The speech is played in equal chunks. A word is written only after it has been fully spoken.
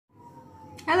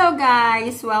Hello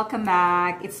guys! Welcome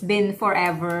back. It's been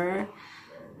forever.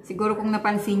 Siguro kung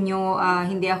napansin nyo,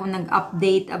 hindi ako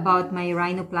nag-update about my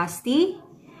rhinoplasty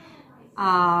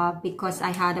because I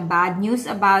had a bad news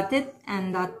about it,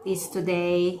 and that is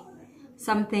today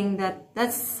something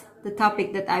that's the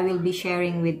topic that I will be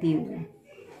sharing with you.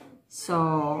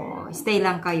 So, stay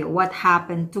lang kayo. What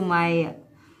happened to my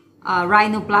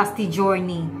rhinoplasty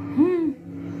journey?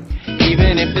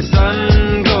 Even if the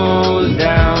sun goes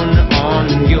down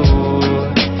on you,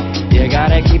 you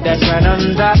gotta keep that sweat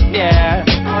on top, yeah.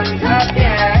 On top,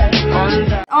 yeah. On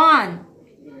top. On!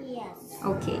 Yes.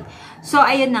 Okay. So,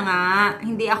 ayun na nga.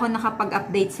 Hindi ako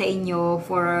nakapag-update sa inyo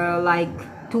for like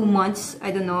 2 months.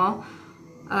 I don't know.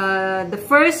 The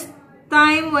first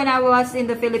time when I was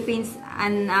in the Philippines,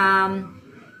 and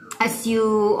as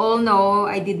you all know,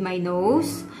 I did my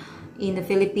nose in the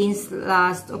Philippines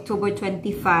last October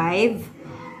 25.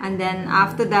 And then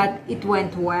after that, it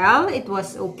went well. It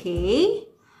was okay.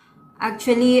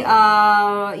 Actually,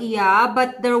 yeah,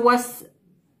 but there was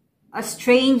a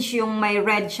strange yung may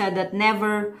red siya that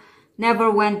never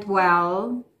went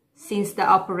well since the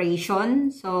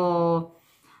operation. So,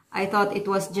 I thought it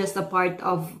was just a part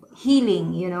of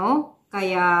healing, you know?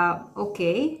 Kaya,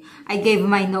 okay. I gave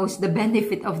my nose the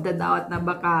benefit of the doubt na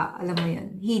baka, alam mo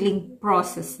yun, healing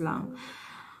process lang.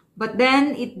 But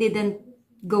then, it didn't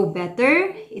go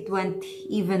better. It went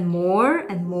even more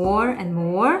and more and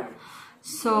more.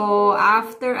 So,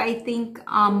 after, I think,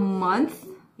 a month,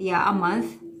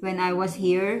 when I was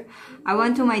here, I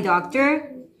went to my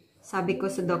doctor. Sabi ko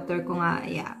sa doctor ko nga,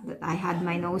 yeah, that I had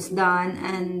my nose done,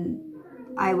 and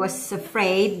I was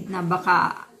afraid na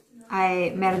baka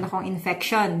meron akong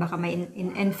infection, baka may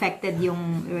infected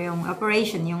yung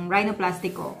operation, yung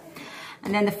rhinoplasty ko.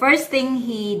 And then the first thing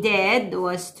he did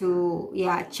was to,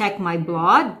 yeah, check my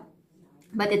blood,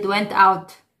 but it went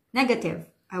out negative.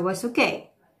 I was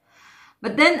okay.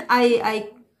 But then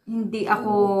hindi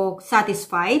ako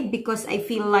satisfied because I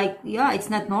feel like, yeah,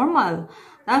 it's not normal.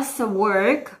 Tapos sa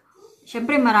work,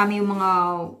 syempre marami yung mga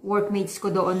workmates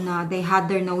ko doon na they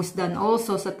had their nose done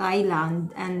also sa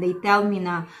Thailand, and they tell me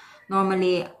na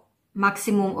normally,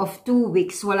 maximum of 2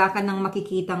 weeks, wala ka nang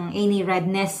makikitang any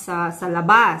redness sa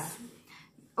labas.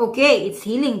 Okay, it's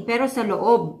healing, pero sa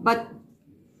loob. But,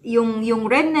 yung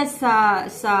redness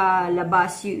sa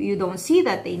labas, you don't see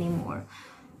that anymore.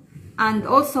 And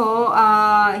also,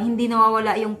 hindi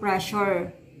nawawala yung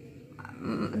pressure.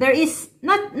 There is,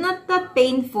 not that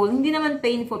painful, hindi naman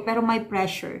painful, pero may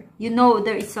pressure. You know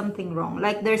there is something wrong.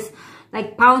 Like, there's,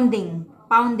 like, pounding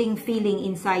feeling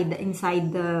inside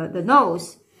the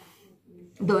nose,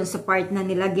 doon sa part na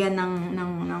nilagyan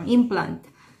ng implant.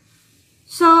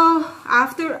 So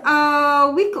after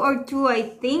a week or 2,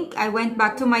 I think, I went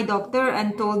back to my doctor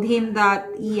and told him that,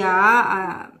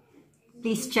 yeah,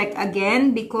 please check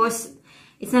again because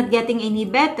it's not getting any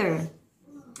better.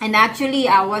 And actually,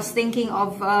 I was thinking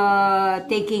of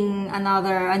taking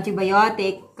another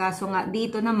antibiotic. Kaso nga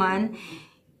dito naman,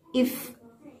 if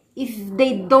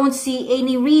they don't see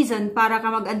any reason para ka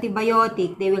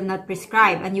mag-antibiotic, they will not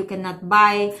prescribe, and you cannot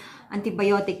buy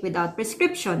antibiotic without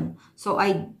prescription. So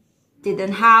I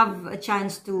didn't have a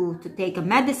chance to take a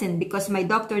medicine because my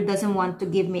doctor doesn't want to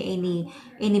give me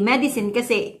any medicine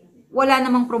kasi wala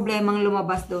namang problemang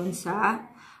lumabas doon sa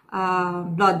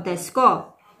blood test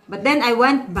ko. But then I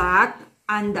went back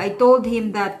and I told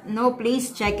him that, no, please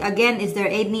check again. Is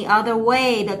there any other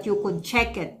way that you could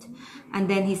check it? And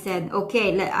then he said,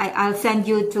 okay, I'll send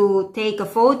you to take a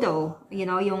photo. You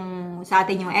know, yung sa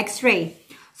atin yung x-ray.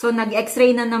 So,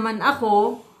 nag-x-ray na naman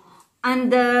ako.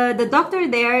 And the doctor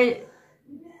there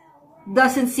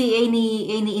doesn't see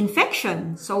any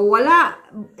infection. So, wala.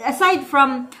 Aside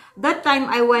from that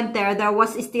time I went there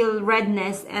was still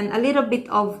redness and a little bit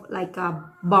of like a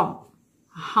bump,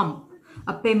 a hump,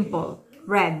 a pimple,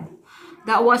 red.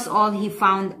 That was all he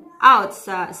found out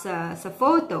sa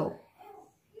photo.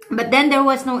 But then there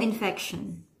was no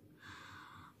infection.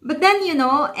 But then, you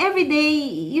know, every day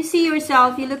you see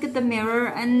yourself, you look at the mirror,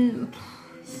 and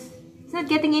it's not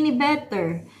getting any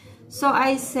better. So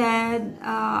I said,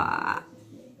 I'm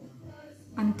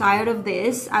tired of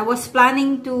this. I was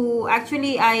planning to,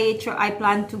 actually, I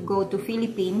planned to go to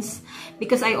Philippines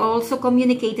because I also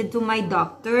communicated to my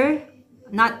doctor.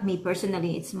 Not me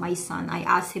personally, it's my son. I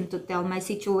asked him to tell my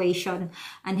situation,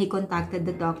 and he contacted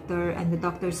the doctor, and the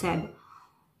doctor said,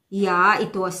 yeah,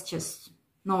 it was just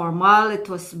normal. It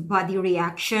was body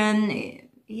reaction.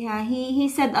 Yeah, he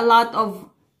said a lot of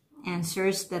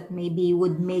answers that maybe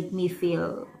would make me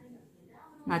feel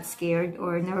not scared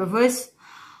or nervous.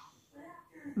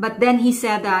 But then he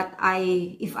said that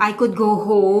if I could go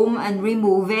home and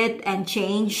remove it and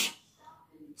change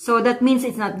So that means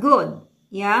it's not good.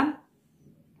 Yeah.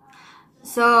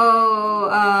 So,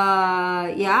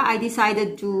 yeah, I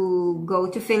decided to go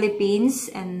to Philippines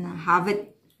and have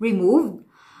it removed.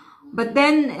 But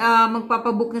then,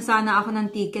 magpapabook na sana ako ng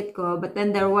ticket ko. But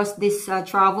then there was this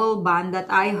travel ban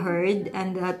that I heard.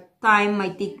 And that time,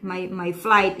 my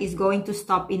flight is going to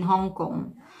stop in Hong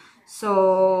Kong.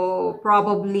 So,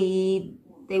 probably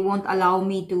they won't allow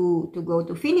me to go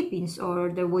to Philippines,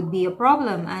 or there would be a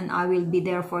problem. And I will be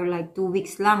there for like 2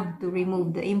 weeks lang to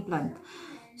remove the implant.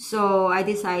 So, I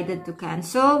decided to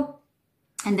cancel.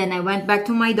 And then I went back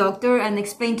to my doctor and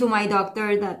explained to my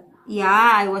doctor that,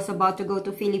 yeah, I was about to go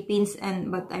to Philippines,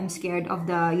 but I'm scared of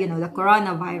the, the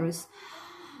coronavirus.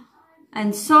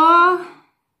 And so,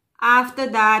 after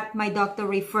that, my doctor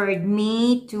referred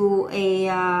me to a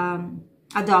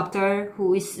doctor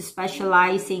who is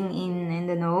specializing in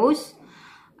the nose,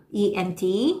 ENT,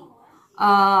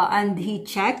 and he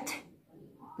checked.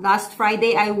 Last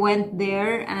Friday, I went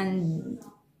there, and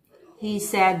he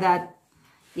said that,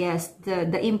 yes,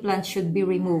 the implant should be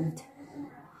removed.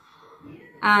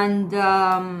 And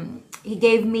he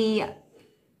gave me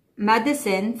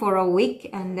medicine for a week,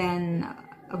 and then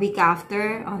a week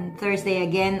after, on Thursday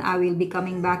again, I will be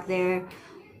coming back there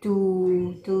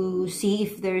to see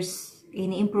if there's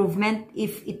any improvement.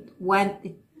 If it went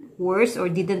worse or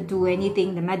didn't do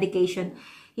anything, the medication,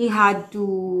 he had to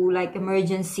like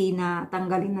emergency na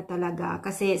tanggalin na talaga.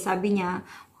 Kasi sabi niya,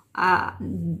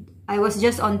 I was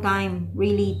just on time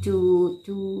really to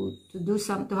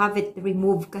have it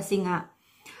removed, kasi nga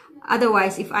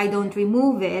otherwise, if I don't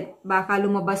remove it, baka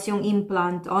lumabas yung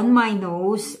implant on my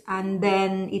nose, and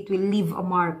then it will leave a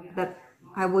mark that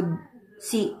I would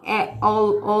see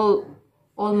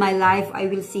all my life. I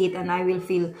will see it and I will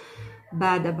feel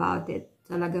bad about it.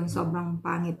 Talagang sobrang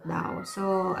pangit daw.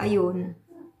 So, ayun.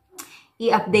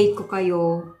 I-update ko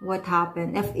kayo what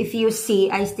happened. If you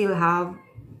see, I still have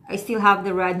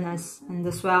the redness and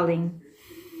the swelling.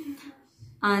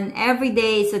 And every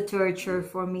day is a torture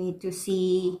for me to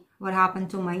see what happened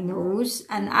to my nose.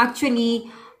 And actually,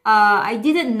 I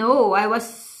didn't know I was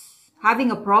having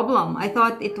a problem. I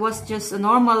thought it was just a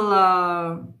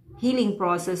normal healing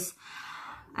process.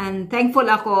 And thankful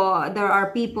ako, there are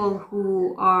people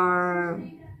who are,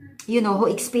 who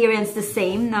experience the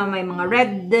same, na may mga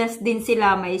redness din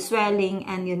sila, may swelling,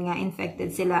 and yun nga,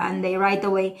 infected sila. And they right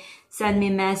away send me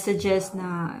messages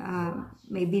na,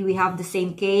 maybe we have the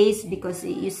same case because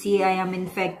you see I am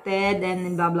infected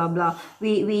and blah blah blah.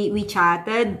 We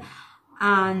chatted,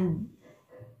 and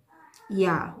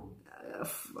yeah,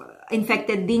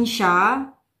 infected din siya.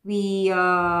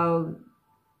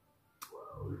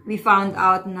 We found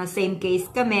out na same case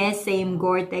kami, same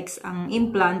Goretex ang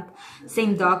implant,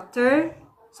 same doctor.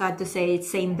 Sad to say,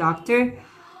 it's same doctor,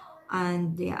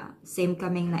 and yeah, same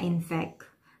kaming na-infect.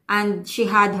 And she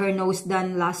had her nose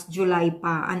done last July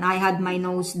pa. And I had my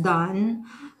nose done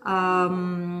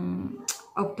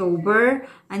October.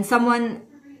 And someone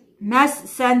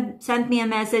sent me a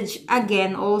message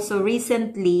again also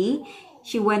recently.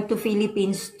 She went to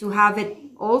Philippines to have it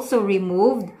also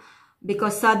removed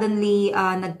because suddenly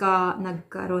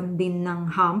nagkaroon din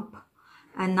ng hump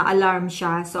and na-alarm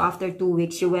siya. So after 2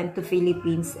 weeks, she went to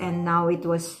Philippines and now it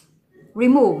was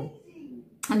removed.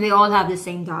 And we all have the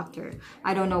same doctor.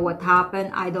 I don't know what happened.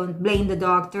 I don't blame the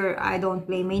doctor. I don't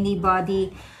blame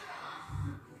anybody.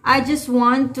 I just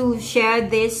want to share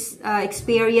this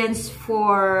experience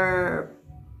for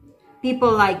people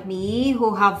like me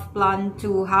who have planned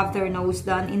to have their nose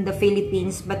done in the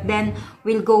Philippines, but then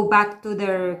will go back to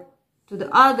their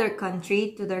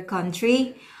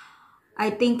country. I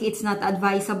think it's not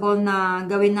advisable na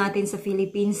gawin natin sa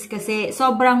Philippines kasi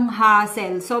sobrang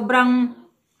hassle, sobrang,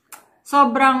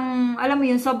 alam mo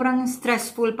yun, sobrang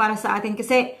stressful para sa atin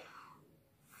kasi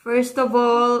first of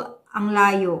all, ang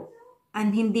layo,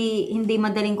 and hindi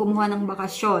madaling kumuha ng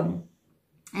bakasyon,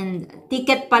 and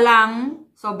ticket pa lang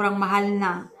sobrang mahal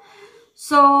na.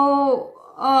 So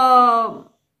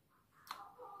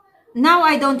now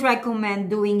I don't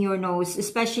recommend doing your nose,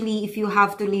 especially if you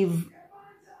have to leave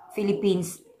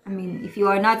Philippines. I mean, if you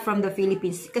are not from the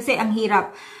Philippines, kasi ang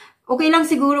hirap. Okay lang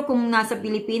siguro kung nasa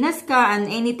Pilipinas ka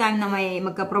and anytime na may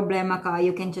magka-problema ka,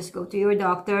 you can just go to your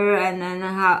doctor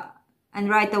and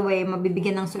right away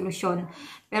mabibigyan ng solusyon.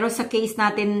 Pero sa case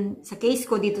natin, sa case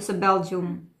ko dito sa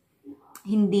Belgium,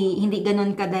 hindi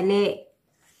ganun kadali.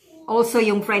 Also,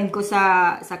 yung friend ko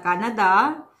sa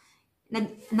Canada,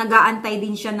 nag-aantay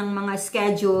din siya ng mga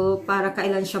schedule para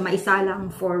kailan siya maisalang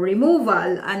for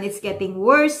removal, and it's getting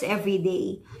worse every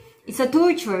day. It's a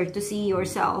torture to see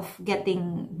yourself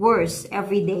getting worse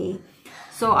every day.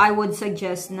 So I would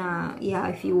suggest na, yeah,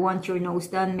 if you want your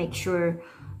nose done, make sure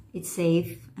it's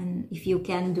safe. And if you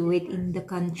can do it in the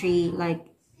country like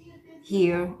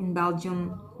here in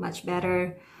Belgium, much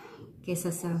better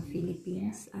kesa sa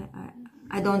Philippines.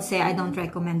 I don't say I don't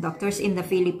recommend doctors in the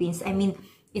Philippines. I mean,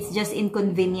 it's just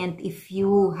inconvenient if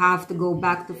you have to go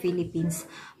back to Philippines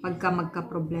pagka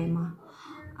magka-problema.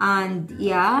 And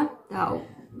yeah,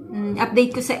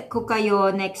 update ko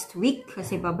kayo next week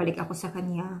kasi babalik ako sa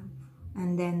kanya.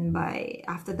 And then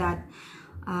after that,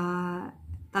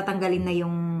 tatanggalin na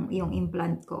yung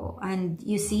implant ko. And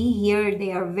you see here,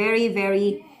 they are very,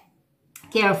 very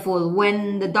careful.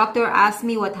 When the doctor asked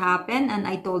me what happened, and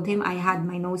I told him I had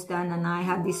my nose done and I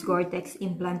had this Goretex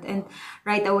implant, and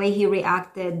right away he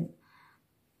reacted.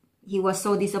 He was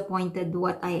so disappointed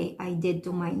what I did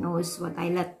to my nose, why I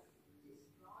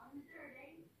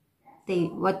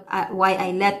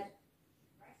let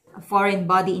a foreign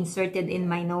body inserted in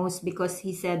my nose, because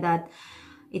he said that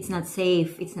it's not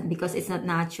safe. It's not, because it's not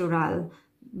natural.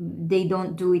 They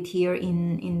don't do it here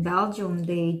in Belgium.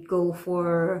 They go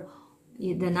for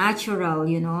the natural,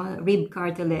 you know, rib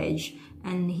cartilage.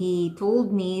 And he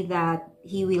told me that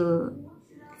he will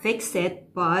fix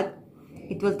it, but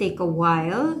it will take a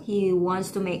while. He wants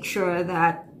to make sure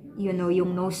that, you know,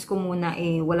 yung nose ko muna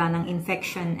wala nang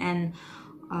infection and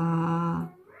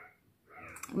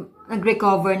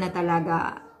nag-recover na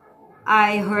talaga.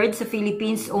 I heard sa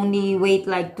Philippines only wait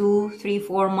like 2, 3,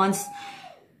 4 months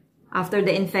after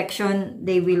the infection,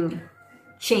 they will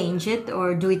change it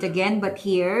or do it again. But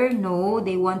here, no,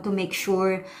 they want to make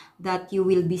sure that you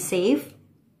will be safe.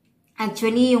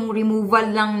 Actually, yung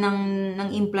removal lang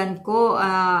ng implant ko,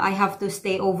 I have to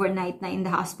stay overnight na in the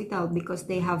hospital because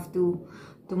they have to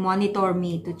monitor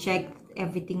me, to check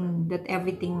everything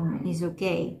is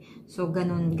okay. So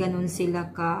ganun sila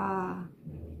ka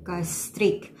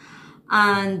strict.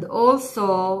 And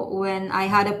also, when I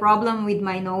had a problem with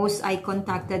my nose, I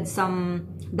contacted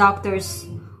some doctors.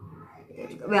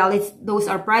 Well, those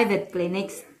are private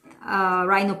clinics,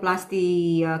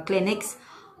 rhinoplasty clinics,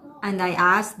 and I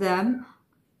asked them.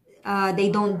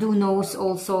 They don't do nose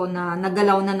also na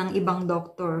nagalaw na ng ibang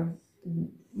doctor.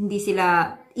 Hindi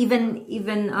sila even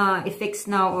fix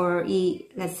now, or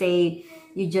let's say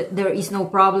there is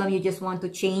no problem, you just want to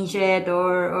change it,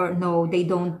 or no, they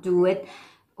don't do it.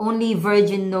 Only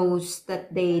virgin nose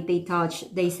that they touch.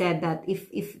 They said that if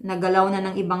nagalaw na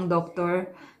ng ibang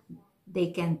doctor,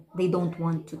 they don't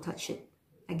want to touch it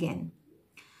again.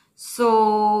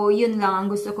 So yun lang ang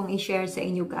gusto kong i-share sa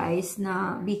inyo guys,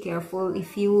 na be careful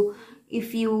if you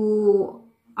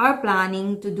are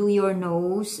planning to do your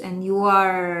nose and you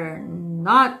are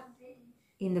not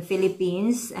in the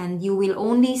Philippines and you will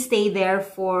only stay there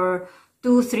for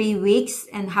 2-3 weeks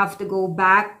and have to go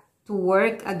back to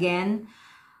work again.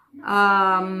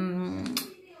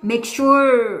 Make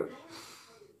sure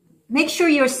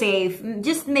you're safe.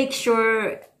 Just make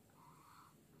sure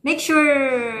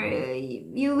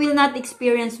you will not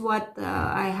experience what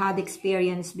I had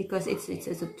experienced, because it's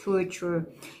a torture.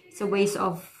 It's a waste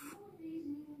of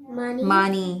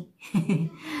money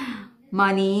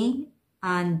money,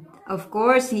 and of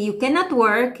course you cannot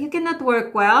work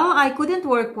well. I couldn't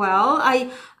work well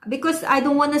because I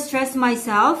don't want to stress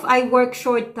myself. I work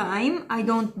short time. I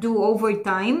don't do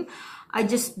overtime. I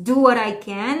just do what I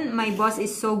can. My boss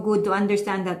is so good to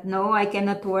understand that no, I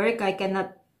cannot work, I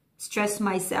cannot stress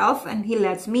myself, and he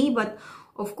lets me. But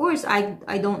of course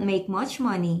I don't make much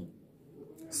money.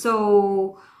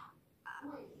 So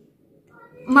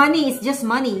money is just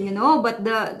money, you know, but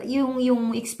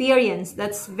yung experience,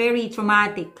 that's very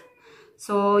traumatic.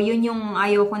 So yun yung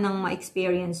ayoko nang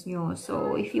ma-experience nyo.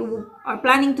 So if you are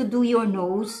planning to do your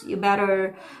nose, you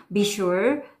better be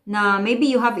sure na maybe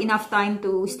you have enough time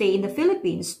to stay in the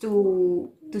Philippines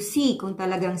to see kung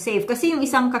talagang safe. Kasi yung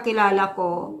isang kakilala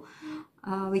ko,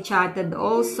 we chatted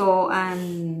also,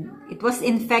 and it was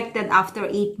infected after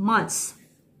 8 months.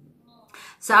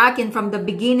 Sa akin, from the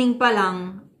beginning pa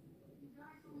lang,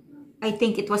 I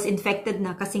think it was infected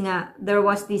na, kasi nga there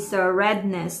was this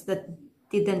redness that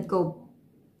didn't go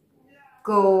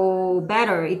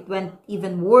better. It went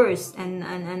even worse,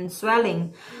 and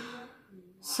swelling.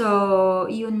 So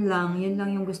yun lang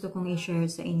yung gusto kong i-share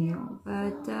sa inyo.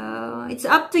 But it's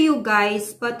up to you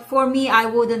guys. But for me, I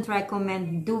wouldn't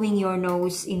recommend doing your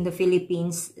nose in the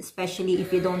Philippines, especially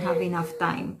if you don't have enough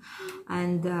time.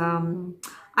 And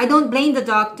I don't blame the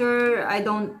doctor. I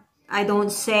don't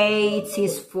say it's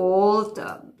his fault.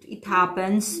 It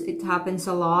happens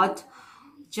a lot.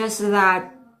 Just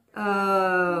that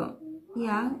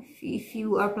yeah, if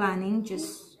you are planning,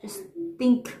 just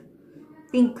think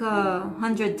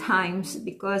 100 times,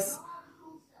 because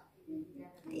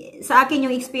sa akin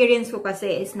yung experience ko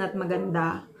kasi is not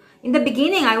maganda. in the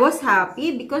beginning, I was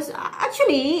happy because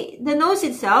actually, the nose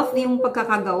itself, yung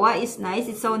pagkakagawa is nice.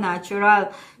 It's so natural.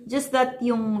 Just that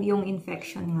yung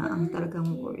infection nga ang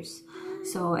talagang worse.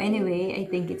 So, anyway, I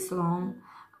think it's long.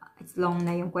 It's long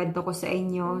na yung kwento ko sa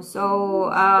inyo. So,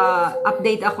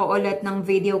 update ako ulit ng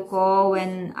video ko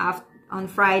on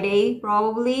Friday,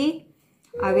 probably.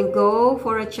 I will go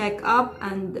for a check-up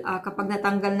and kapag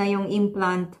natanggal na yung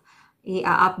implant,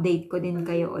 i-update ko din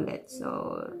kayo ulit.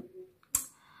 So,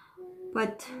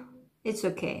 but it's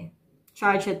okay.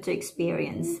 Charge it to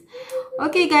experience.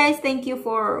 Okay, guys, thank you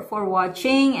for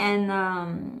watching and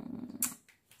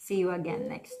see you again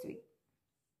next week.